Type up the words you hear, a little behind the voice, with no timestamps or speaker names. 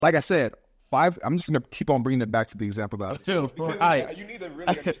like I said, I'm just going to keep on bringing it back to the example that you need to really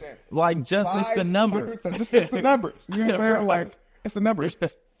understand. Like, just it's the number. Just it's the numbers. You know what I'm saying? Like, it's the numbers.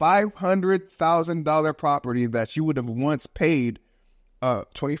 $500,000 property that you would have once paid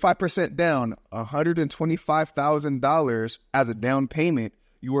 25% down, $125,000 as a down payment.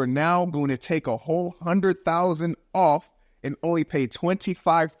 You are now going to take a whole $100,000 off and only pay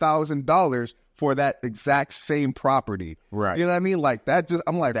 $25,000 for that exact same property. Right. You know what I mean? Like that just,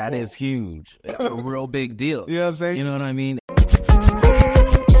 I'm like, that is huge. It's a real big deal. You know what I'm saying? You know what I mean?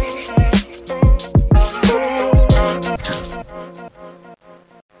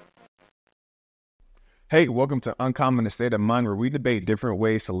 Hey, welcome to Uncommon State of Mind, where we debate different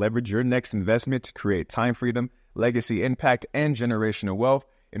ways to leverage your next investment to create time freedom, legacy impact, and generational wealth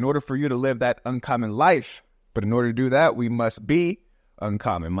in order for you to live that uncommon life. But in order to do that, we must be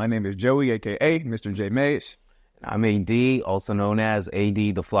uncommon. My name is Joey, a.k.a. Mr. J. Mays. I'm AD, also known as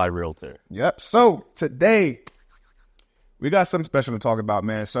AD the Fly Realtor. Yep. So today, we got something special to talk about,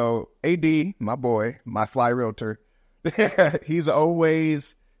 man. So AD, my boy, my Fly Realtor, he's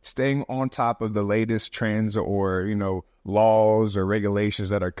always staying on top of the latest trends or, laws or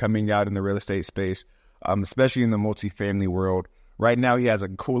regulations that are coming out in the real estate space, especially in the multifamily world. Right now, he has a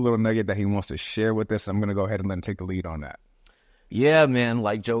cool little nugget that he wants to share with us. I'm going to go ahead and let him take the lead on that. Yeah, man.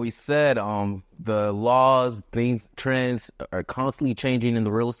 Like Joey said, the laws, things, trends are constantly changing in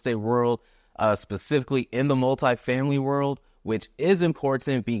the real estate world, specifically in the multifamily world, which is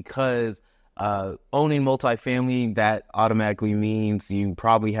important because owning multifamily, that automatically means you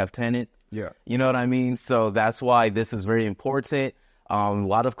probably have tenants. Yeah. You know what I mean? So that's why this is very important. A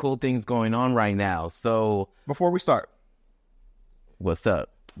lot of cool things going on right now. So before we start, what's up?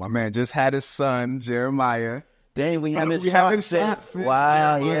 My man just had his son, Jeremiah. Dang, we haven't shot since.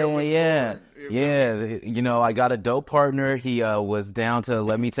 Wow, yeah. I got a dope partner. He was down to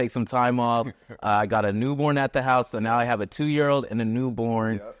let me take some time off. I got a newborn at the house, so now I have a 2-year-old and a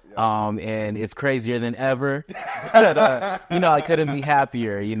newborn. Yep. And it's crazier than ever. I couldn't be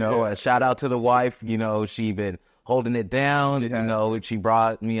happier. Shout out to the wife. She been holding it down. She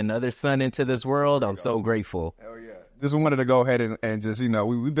brought me another son into this world. I'm so grateful. Hell yeah. Just wanted to go ahead and just,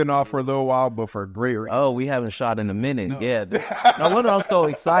 we've been off for a little while, but for a great reason. Oh, we haven't shot in a minute. No. Yeah. No wonder I'm so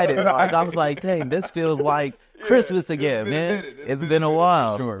excited. I was like, dang, this feels like Christmas again, man. It's been a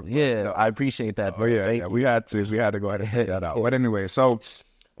while. Sure. Yeah, no. I appreciate that. Oh, yeah. We had to go ahead and get that out. But anyway, so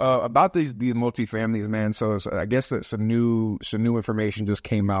about these multifamilies, man. So I guess that some new information just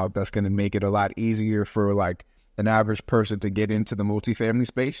came out that's going to make it a lot easier for like an average person to get into the multifamily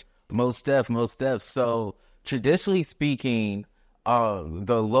space. Most def. So traditionally speaking,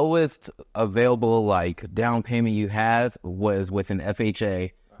 the lowest available down payment you have was with an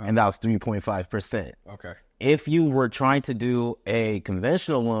FHA, and that was 3.5%. Okay. If you were trying to do a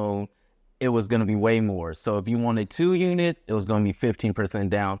conventional loan, it was going to be way more. So if you wanted 2 units, it was going to be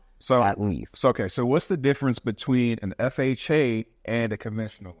 15% down at least. So what's the difference between an FHA and a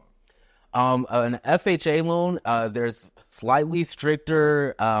conventional loan? An FHA loan, there's slightly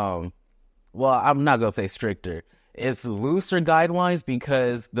stricter. Well, I'm not going to say stricter. It's looser guidelines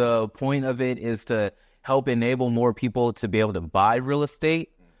because the point of it is to help enable more people to be able to buy real estate.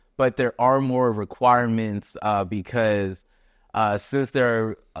 But there are more requirements because since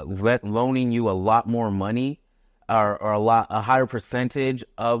they're loaning you a lot more money or a higher percentage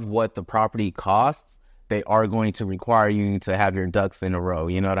of what the property costs, they are going to require you to have your ducks in a row.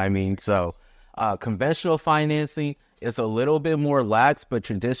 You know what I mean? So conventional financing is a little bit more lax, but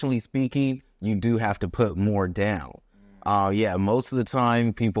traditionally speaking, you do have to put more down. Most of the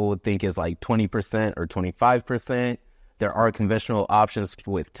time people would think it's like 20% or 25%. There are conventional options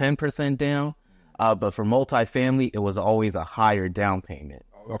with 10% down. But for multifamily, it was always a higher down payment.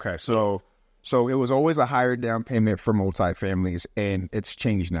 Okay, so it was always a higher down payment for multifamilies, and it's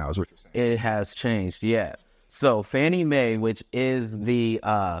changed now, is what you're saying? It has changed, yeah. So Fannie Mae, which is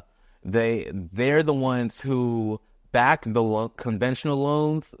they're the ones who back the conventional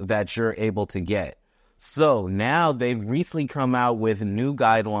loans that you're able to get. So now they've recently come out with new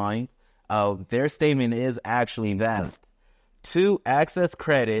guidelines. Their statement is actually that to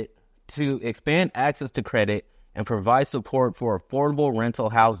expand access to credit and provide support for affordable rental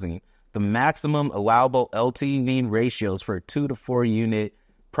housing, the maximum allowable LTV ratios for 2 to 4 unit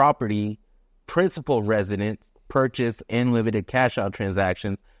property, principal residence, purchase, and limited cash out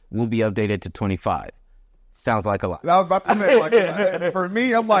transactions will be updated to 25. Sounds like a lot. I was about to say, for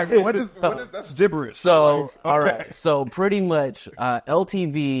me, I'm like, what is that's gibberish. So, all right. So pretty much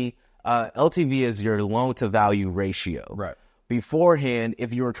LTV is your loan to value ratio. Right. Beforehand,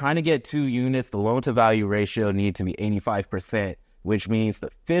 if you were trying to get 2 units, the loan to value ratio needed to be 85% which means the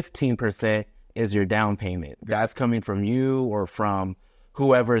 15% is your down payment. That's coming from you or from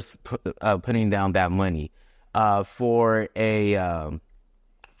whoever's putting down that money. For 3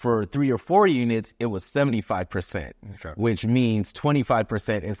 or 4 units, it was 75%, which means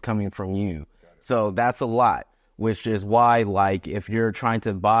 25% is coming from you. So that's a lot, which is why, like, if you're trying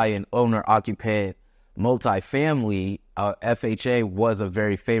to buy an owner-occupant multifamily, FHA was a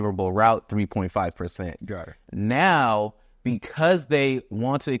very favorable route, 3.5%. Got it. Now, because they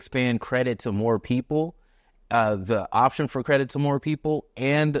want to expand credit to more people, the option for credit to more people,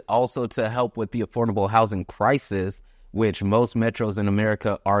 and also to help with the affordable housing crisis, which most metros in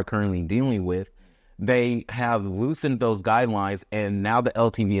America are currently dealing with, they have loosened those guidelines, and now the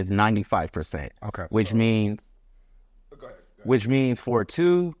LTV is 95%. Okay. Which means for a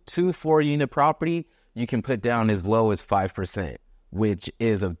 4-unit property, you can put down as low as 5%, which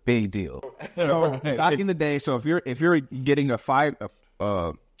is a big deal. So back in the day, so if you're getting a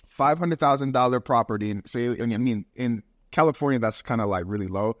 $500,000 property, and say, I mean, in California that's kind of like really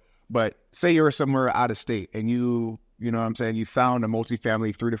low, but say you're somewhere out of state and you know what I'm saying, you found a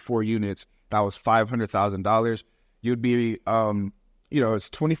multifamily 3 to 4 units that was $500,000, you'd be it's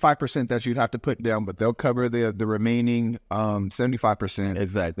 25% that you'd have to put down, but they'll cover the remaining 75%.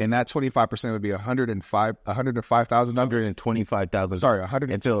 Exactly. And that 25% would be $105,000. $125,000. Sorry,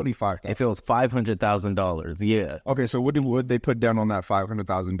 $125,000. If it was $500,000, yeah. Okay, so what would they put down on that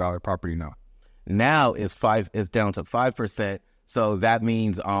 $500,000 property now? Now it's down to 5%, so that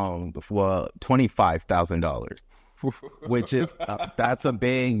means $25,000, which is that's a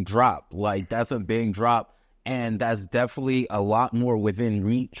big drop. Like, that's a big drop. And that's definitely a lot more within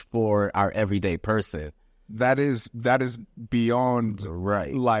reach for our everyday person. That is beyond,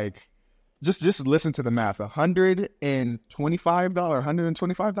 right. Like, just listen to the math.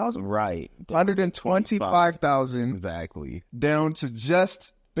 $125,000. Right. $125,000. Exactly. Down to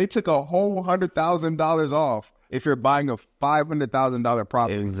they took a whole $100,000 off if you're buying a $500,000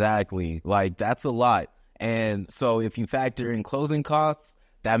 property. Exactly. Like, that's a lot. And so if you factor in closing costs,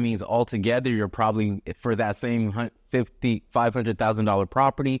 that means altogether you're probably, for that same $500,000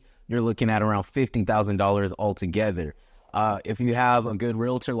 property, you're looking at around $50,000 altogether. If you have a good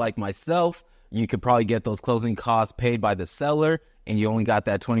realtor like myself, you could probably get those closing costs paid by the seller, and you only got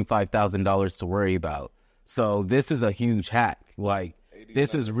that $25,000 to worry about. So this is a huge hack. Like,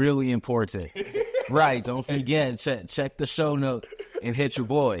 this is really important. Right. Don't forget, check the show notes and hit your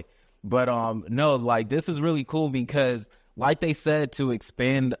boy. But no, like, this is really cool because, like they said, to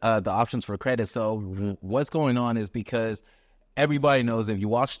expand the options for credit. So what's going on is, because everybody knows, if you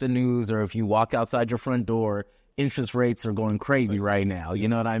watch the news or if you walk outside your front door, interest rates are going crazy right now. You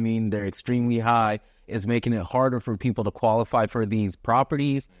know what I mean? They're extremely high. It's making it harder for people to qualify for these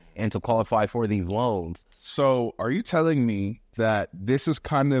properties and to qualify for these loans. So are you telling me that this is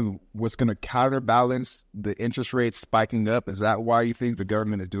kind of what's going to counterbalance the interest rates spiking up? Is that why you think the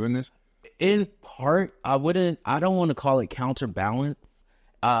government is doing this? In part, I don't want to call it counterbalance,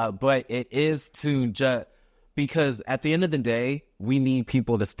 but it is because at the end of the day, we need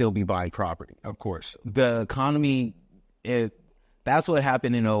people to still be buying property. Of course. The economy, that's what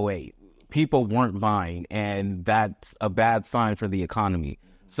happened in 2008. People weren't buying, and that's a bad sign for the economy.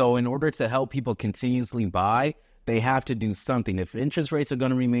 So in order to help people continuously buy, they have to do something. If interest rates are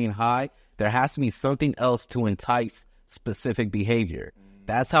going to remain high, there has to be something else to entice specific behavior.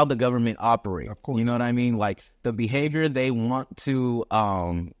 That's how the government operates. Of course. You know what I mean? Like, the behavior they want to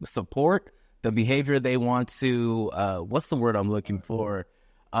support, the behavior they want to, what's the word I'm looking for?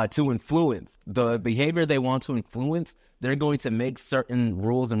 To influence. The behavior they want to influence, they're going to make certain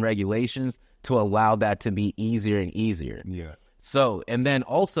rules and regulations to allow that to be easier and easier. Yeah. So, and then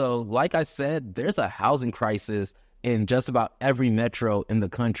also, like I said, there's a housing crisis in just about every metro in the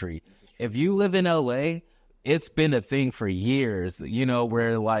country. If you live in LA, it's been a thing for years, you know,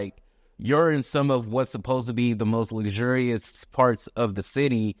 where, like, you're in some of what's supposed to be the most luxurious parts of the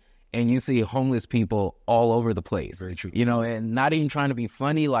city, and you see homeless people all over the place. Very true. You know, and not even trying to be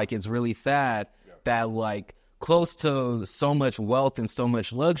funny, like, it's really sad that, like, close to so much wealth and so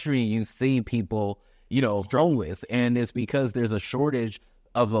much luxury, you see people, you know, homeless, and it's because there's a shortage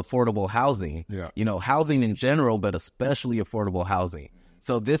of affordable housing. Yeah. You know, housing in general, but especially affordable housing.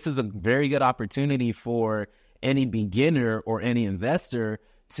 So this is a very good opportunity for any beginner or any investor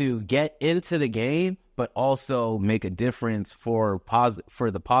to get into the game, but also make a difference for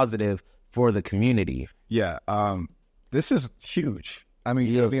the positive for the community. Yeah, this is huge. I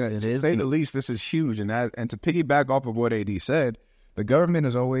mean, to say the least, this is huge. And to piggyback off of what AD said, the government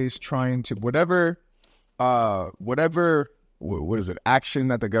is always trying to whatever what is it, action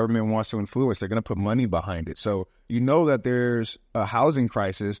that the government wants to influence. They're going to put money behind it. So you know that there's a housing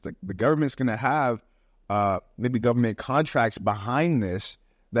crisis. The government's going to have maybe government contracts behind this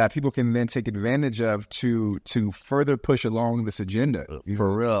that people can then take advantage of to further push along this agenda.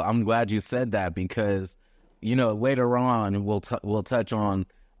 For real, I'm glad you said that because, later on we'll touch on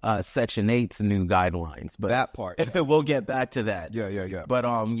Section 8's new guidelines, but that part we'll get back to that. Yeah. But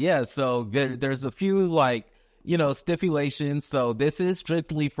so there's a few stipulations. So this is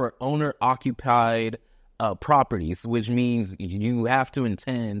strictly for owner-occupied properties, which means you have to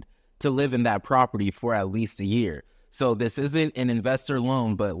intend to live in that property for at least a year. So this isn't an investor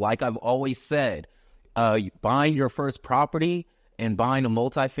loan, but like I've always said, buying your first property and buying a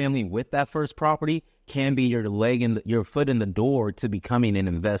multifamily with that first property can be your foot in the door to becoming an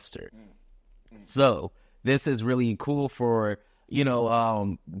investor. So this is really cool for,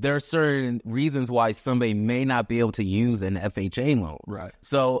 there are certain reasons why somebody may not be able to use an FHA loan. Right.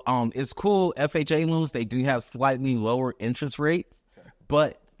 So it's cool. FHA loans, they do have slightly lower interest rates,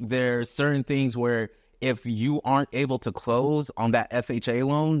 but there's certain things where if you aren't able to close on that FHA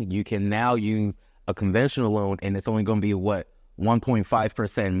loan, you can now use a conventional loan, and it's only going to be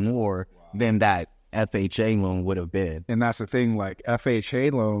 1.5% more than that FHA loan would have been. And that's the thing, like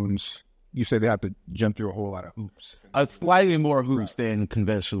FHA loans, you say they have to jump through a whole lot of hoops. Slightly more hoops than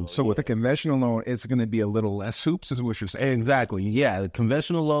conventional. So with a conventional loan, it's going to be a little less hoops, is what you're saying. Exactly. Yeah,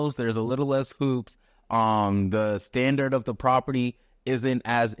 conventional loans, there's a little less hoops. The standard of the property isn't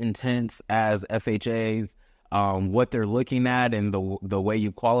as intense as FHA's. What they're looking at and the way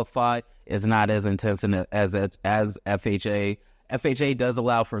you qualify is not as intense as FHA. FHA does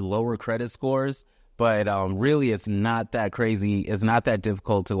allow for lower credit scores, but really it's not that crazy. It's not that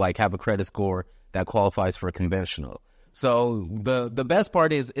difficult to have a credit score that qualifies for conventional. So the best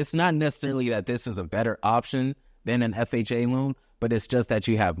part is it's not necessarily that this is a better option than an FHA loan, but it's just that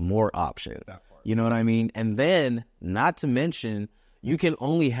you have more options. You know what I mean? And then, not to mention, you can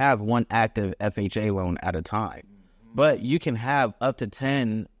only have one active FHA loan at a time, but you can have up to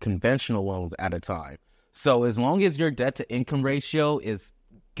 10 conventional loans at a time. So as long as your debt to income ratio is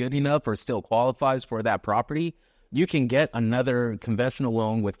good enough or still qualifies for that property, you can get another conventional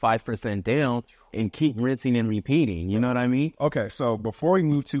loan with 5% down and keep rinsing and repeating. You know what I mean? Okay, so before we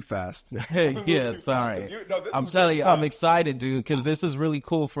move too fast. Sorry. I'm telling you, I'm excited, dude, because this is really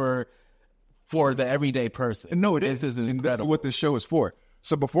cool for the everyday person. No, it is. This is incredible. This is what this show is for.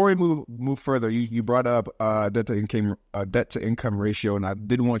 So before we move further, you brought up debt to income ratio, and I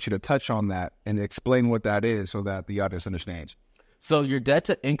did want you to touch on that and explain what that is so that the audience understands. So your debt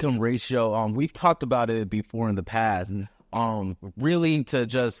to income ratio, we've talked about it before in the past. Really, to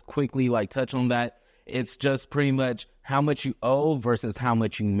just quickly touch on that, it's just pretty much how much you owe versus how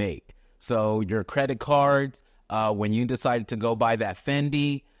much you make. So your credit cards, when you decided to go buy that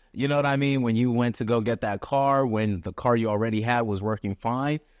Fannie, you know what I mean? When you went to go get that car, when the car you already had was working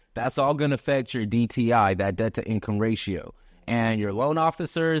fine, that's all going to affect your DTI, that debt to income ratio. And your loan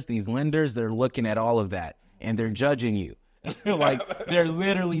officers, these lenders, they're looking at all of that and they're judging you. They're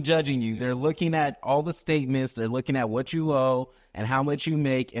literally judging you. They're looking at all the statements. They're looking at what you owe and how much you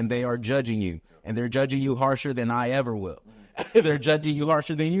make, and they are judging you. And they're judging you harsher than I ever will. They're judging you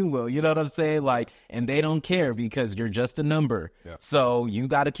harsher than you will. You know what I'm saying? And they don't care because you're just a number. Yeah. So you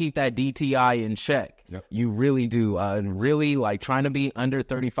got to keep that DTI in check. Yep. You really do. Really, trying to be under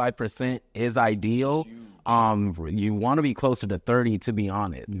 35% is ideal. You want to be closer to 30, to be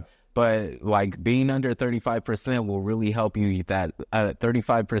honest. Yeah. But being under 35% will really help you get that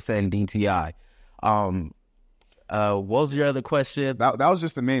 35% DTI. What was your other question? That was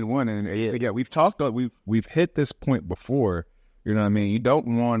just the main one. And again, we've hit this point before. You know what I mean? You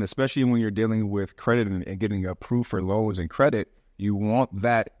don't want, especially when you're dealing with credit and getting approved for loans and credit, you want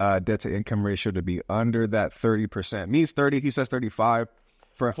that debt to income ratio to be under that 30%. Means 30. He says 35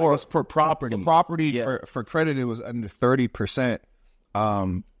 for property. For property, yeah. For credit, it was under 30%.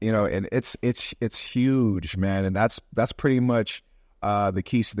 And it's huge, man. And that's pretty much the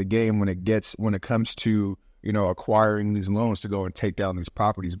keys to the game when it comes to acquiring these loans to go and take down these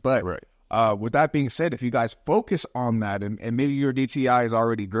properties. But with that being said, if you guys focus on that and maybe your DTI is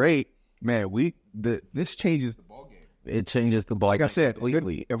already great, man, this changes the ballgame. It changes the ballgame. Like I said,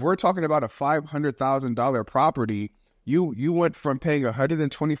 completely. If we're talking about a $500,000 property, you went from paying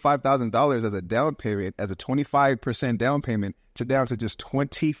 $125,000 as a down payment, as a 25% down payment, to down to just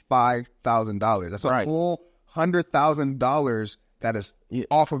 $25,000. That's a whole $100,000 that is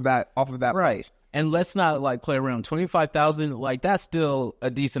off of that price. And let's not play around. 25,000, that's still a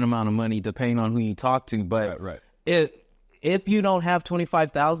decent amount of money depending on who you talk to. But if you don't have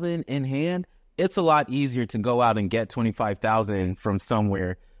 25,000 in hand, it's a lot easier to go out and get 25,000 from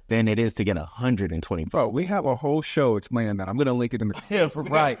somewhere than it is to get 120. Bro, we have a whole show explaining that. I'm gonna link it in the Yeah,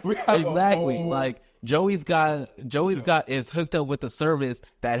 right. Exactly. Like Joey's got is hooked up with a service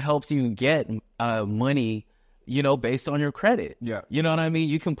that helps you get money, you know, based on your credit. Yeah. You know what I mean?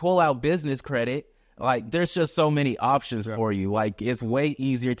 You can pull out business credit. Like there's just so many options for you. Like it's way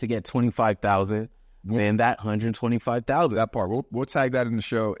easier to get 25,000 than that 125,000. That part. We'll tag that in the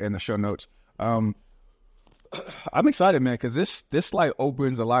show notes. I'm excited, man, because this like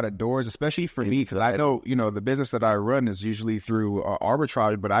opens a lot of doors, especially for me, because I know, you know, the business that I run is usually through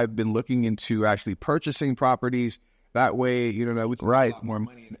arbitrage, but I've been looking into actually purchasing properties. That way, you know, we can get a lot more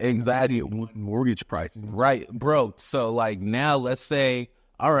money. Exactly. Mortgage price. Right, bro. So like now, let's say,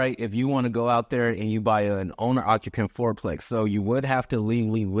 all right, if you want to go out there and you buy an owner-occupant fourplex, so you would have to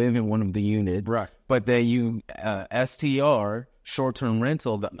legally live in one of the units, right? But then you STR, short-term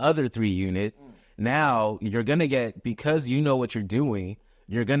rental, the other 3 units. Now you're gonna get, because you know what you're doing,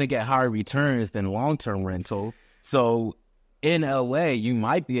 you're gonna get higher returns than long-term rental. So in LA, you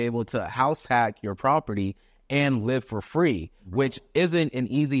might be able to house hack your property and live for free, which isn't an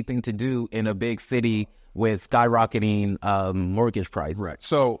easy thing to do in a big city with skyrocketing mortgage prices. Right.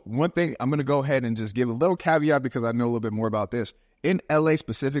 So one thing, I'm going to go ahead and just give a little caveat because I know a little bit more about this. In LA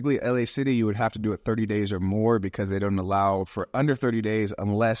specifically, LA City, you would have to do it 30 days or more because they don't allow for under 30 days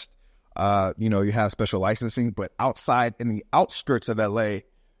unless, you know, you have special licensing. But outside in the outskirts of LA,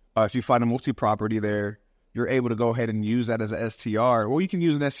 if you find a multi-property there, you're able to go ahead and use that as an STR. Well, you can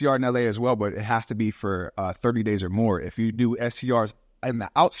use an STR in LA as well, but it has to be for 30 days or more. If you do STRs in the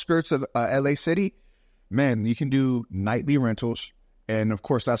outskirts of LA City, man, you can do nightly rentals. And of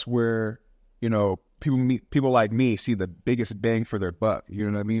course, that's where, you know, people like me see the biggest bang for their buck. You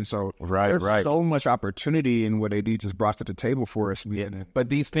know what I mean? So there's so much opportunity in what AD just brought to the table for us. Yeah. But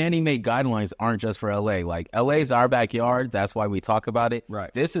these Fannie Mae guidelines aren't just for LA. Like LA is our backyard. That's why we talk about it.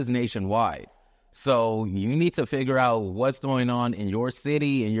 Right. This is nationwide. So you need to figure out what's going on in your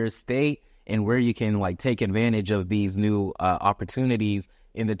city, in your state, and where you can like take advantage of these new opportunities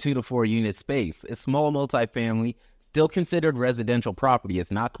in the 2 to 4 unit space. It's small multifamily, still considered residential property.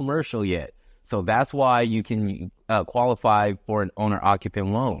 It's not commercial yet. So that's why you can qualify for an owner-occupant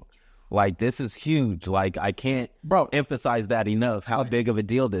loan. Like, this is huge. Like, I can't emphasize that enough, how big of a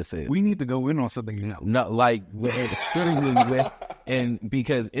deal this is. We need to go in on something now. No, like, and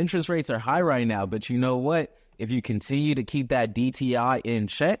because interest rates are high right now, but you know what? If you continue to keep that DTI in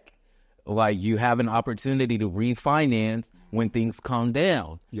check, like, you have an opportunity to refinance when things calm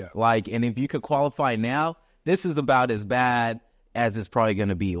down. Yeah. Like, and if you could qualify now, this is about as bad as it's probably going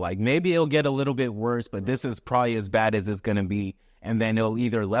to be. Like, maybe it'll get a little bit worse, but this is probably as bad as it's going to be. And then it'll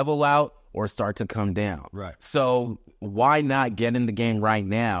either level out or start to come down. Right. So why not get in the game right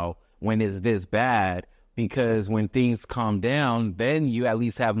now when it's this bad? Because when things calm down, then you at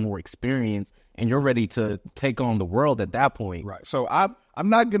least have more experience and you're ready to take on the world at that point. Right. So I'm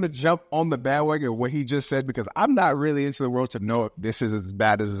not going to jump on the bandwagon of what he just said because I'm not really into the world to know if this is as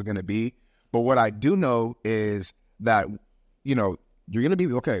bad as it's going to be. But what I do know is that, you know, you're going to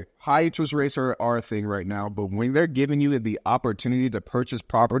be, okay, high interest rates are a thing right now, but when they're giving you the opportunity to purchase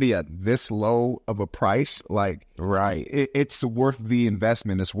property at this low of a price, like, right, it's worth the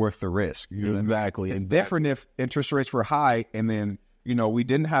investment. It's worth the risk. You know exactly. It's different if interest rates were high and then, you know, we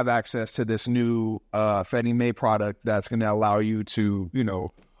didn't have access to this new Fannie Mae product that's going to allow you to, you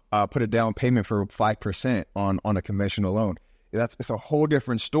know, put a down payment for 5% on a conventional loan. It's a whole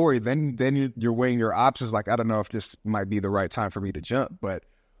different story. Then you're weighing your options. Like, I don't know if this might be the right time for me to jump, but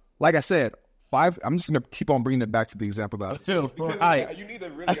like I said, I'm just gonna keep on bringing it back to the example that you need to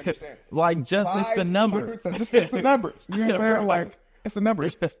really understand. Like, just it's the number. Just it's the numbers. You know what I'm saying? Like, it's the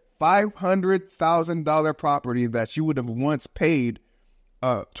numbers. $500,000 property that you would have once paid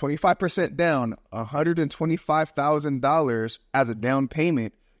 25% down, $125,000 as a down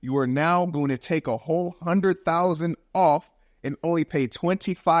payment. You are now going to take a whole $100,000 off and only pay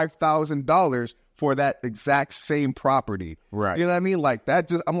 $25,000 for that exact same property. Right. You know what I mean? Like, that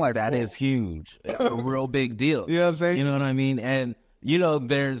just, I'm like, that is huge. It's a real big deal. You know what I'm saying? You know what I mean? And, you know,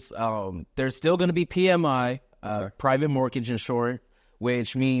 there's still going to be PMI, private mortgage insurance,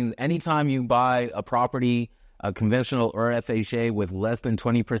 which means anytime you buy a property, a conventional or FHA with less than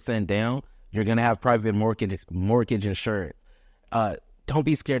 20% down, you're going to have private mortgage insurance. Don't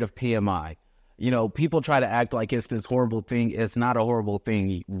be scared of PMI. You know, people try to act like it's this horrible thing. It's not a horrible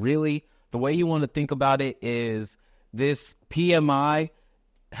thing. Really, the way you want to think about it is this PMI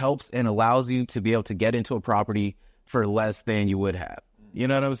helps and allows you to be able to get into a property for less than you would have. You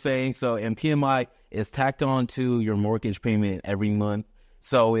know what I'm saying? So, and PMI is tacked on to your mortgage payment every month.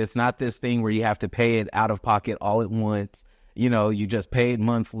 So it's not this thing where you have to pay it out of pocket all at once. You just pay it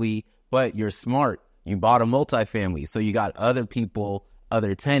monthly, but you're smart. You bought a multifamily, so you got other people,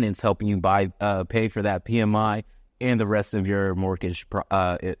 other tenants helping you pay for that PMI and the rest of your mortgage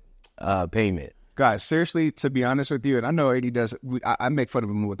payment. Guys, seriously, to be honest with you, and I know AD does, I make fun of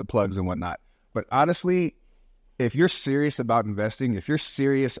him with the plugs and whatnot, but honestly, if you're serious about investing, if you're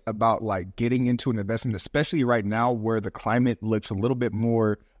serious about like getting into an investment, especially right now where the climate looks a little bit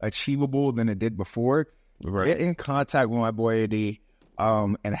more achievable than it did before, get in contact with my boy AD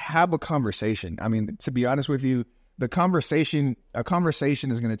and have a conversation. I mean, to be honest with you, a conversation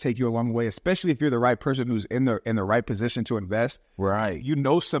is going to take you a long way, especially if you're the right person who's in the right position to invest. Right. You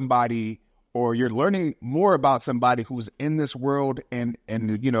know somebody, or you're learning more about somebody who's in this world and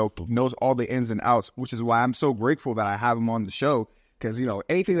knows all the ins and outs, which is why I'm so grateful that I have him on the show. Because,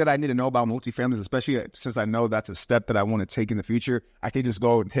 anything that I need to know about multifamilies, especially since I know that's a step that I want to take in the future, I can just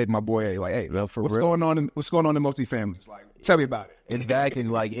go and hit my boy, like, hey, what's going on in multifamilies? Like, tell me about it. Exactly.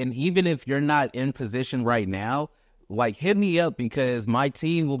 And even if you're not in position right now, hit me up, because my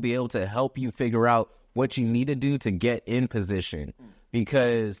team will be able to help you figure out what you need to do to get in position.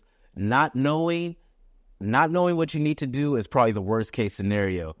 Because not knowing what you need to do is probably the worst case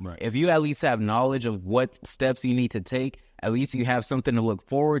scenario. Right. If you at least have knowledge of what steps you need to take, at least you have something to look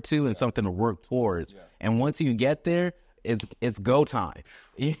forward to and something to work towards. Yeah. And once you get there, it's go time.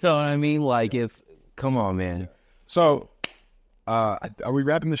 You know what I mean? Come on, man. Yeah. So, are we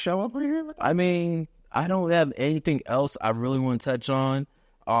wrapping the show up right here? I mean, I don't have anything else I really want to touch on.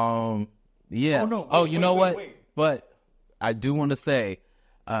 Yeah. Wait. But I do want to say,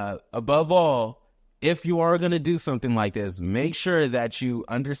 above all, if you are going to do something like this, make sure that you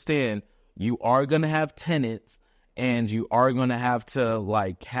understand you are going to have tenants, and you are going to have to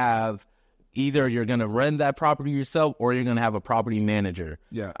have either you're going to rent that property yourself or you're going to have a property manager.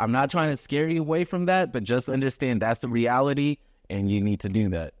 Yeah. I'm not trying to scare you away from that, but just understand that's the reality, and you need to do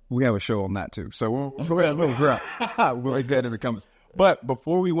that. We have a show on that too. So we'll get it comes. But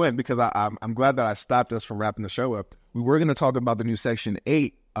before we went, because I'm glad that I stopped us from wrapping the show up, we were going to talk about the new Section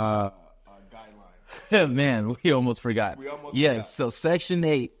 8 guideline. Man, we almost forgot. Yes, so Section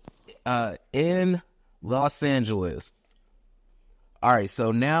 8 in Los Angeles. All right,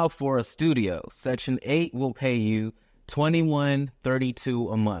 so now for a studio, Section 8 will pay you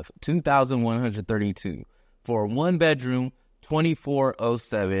 $2,132 a month, $2,132 for a one-bedroom,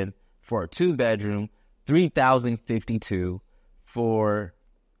 $2,407 for a two-bedroom, $3,052 for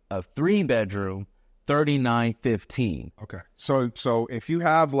a three-bedroom, $3,915. Okay, so if you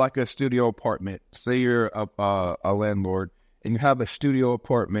have a studio apartment, say you're a landlord, and you have a studio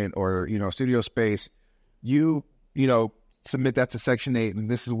apartment or studio space, you submit that to Section 8,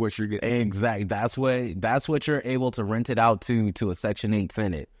 and this is what you're getting. Exactly. That's what you're able to rent it out to a Section 8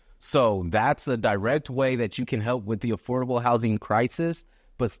 tenant. So that's a direct way that you can help with the affordable housing crisis,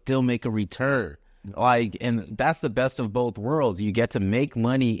 but still make a return. And that's the best of both worlds. You get to make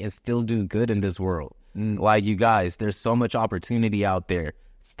money and still do good in this world. You guys, there's so much opportunity out there.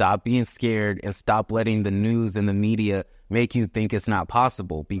 Stop being scared and stop letting the news and the media make you think it's not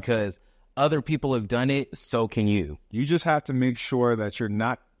possible, because other people have done it, so can you. You just have to make sure that you're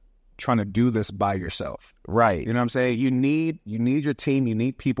not trying to do this by yourself. Right. You know what I'm saying? You need your team. You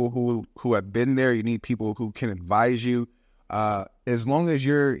need people who have been there. You need people who can advise you. As long as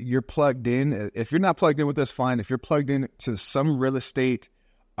you're plugged in. If you're not plugged in with us, fine. If you're plugged in to some real estate,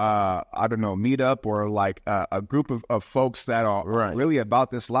 meetup or a group of folks that are really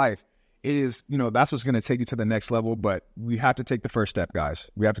about this life, it is, that's what's going to take you to the next level. But we have to take the first step, guys.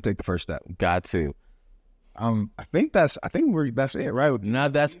 We have to take the first step. Got to. I think that's it, right? No,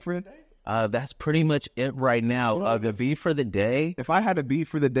 that's pretty much it right now. The B for the day. If I had a B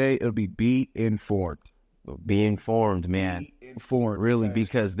for the day, it would be informed. Be informed, man. Be informed, really,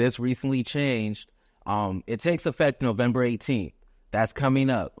 because this recently changed. It takes effect November 18th. That's coming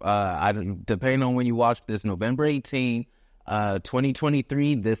up. Depending on when you watch this, November 18th,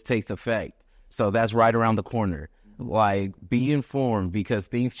 2023, this takes effect. So that's right around the corner. Be informed, because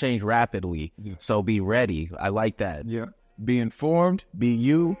things change rapidly. Yeah. So be ready. I like that. Yeah. Be informed, be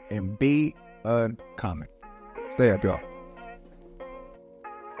you, and be uncommon. Stay up, y'all.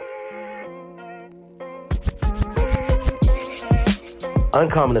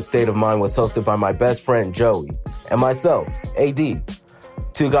 Uncommon A State of Mind was hosted by my best friend Joey and myself, AD.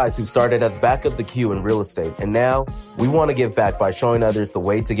 Two guys who started at the back of the queue in real estate, and now we want to give back by showing others the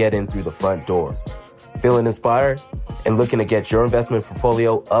way to get in through the front door. Feeling inspired and looking to get your investment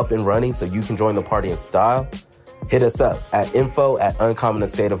portfolio up and running so you can join the party in style? Hit us up at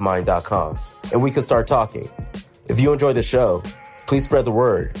info@uncommonastateofmind.com and we can start talking. If you enjoy the show, Please spread the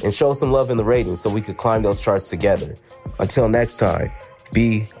word and show some love in the ratings so we could climb those charts together. Until next time,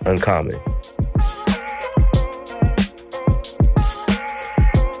 be uncommon.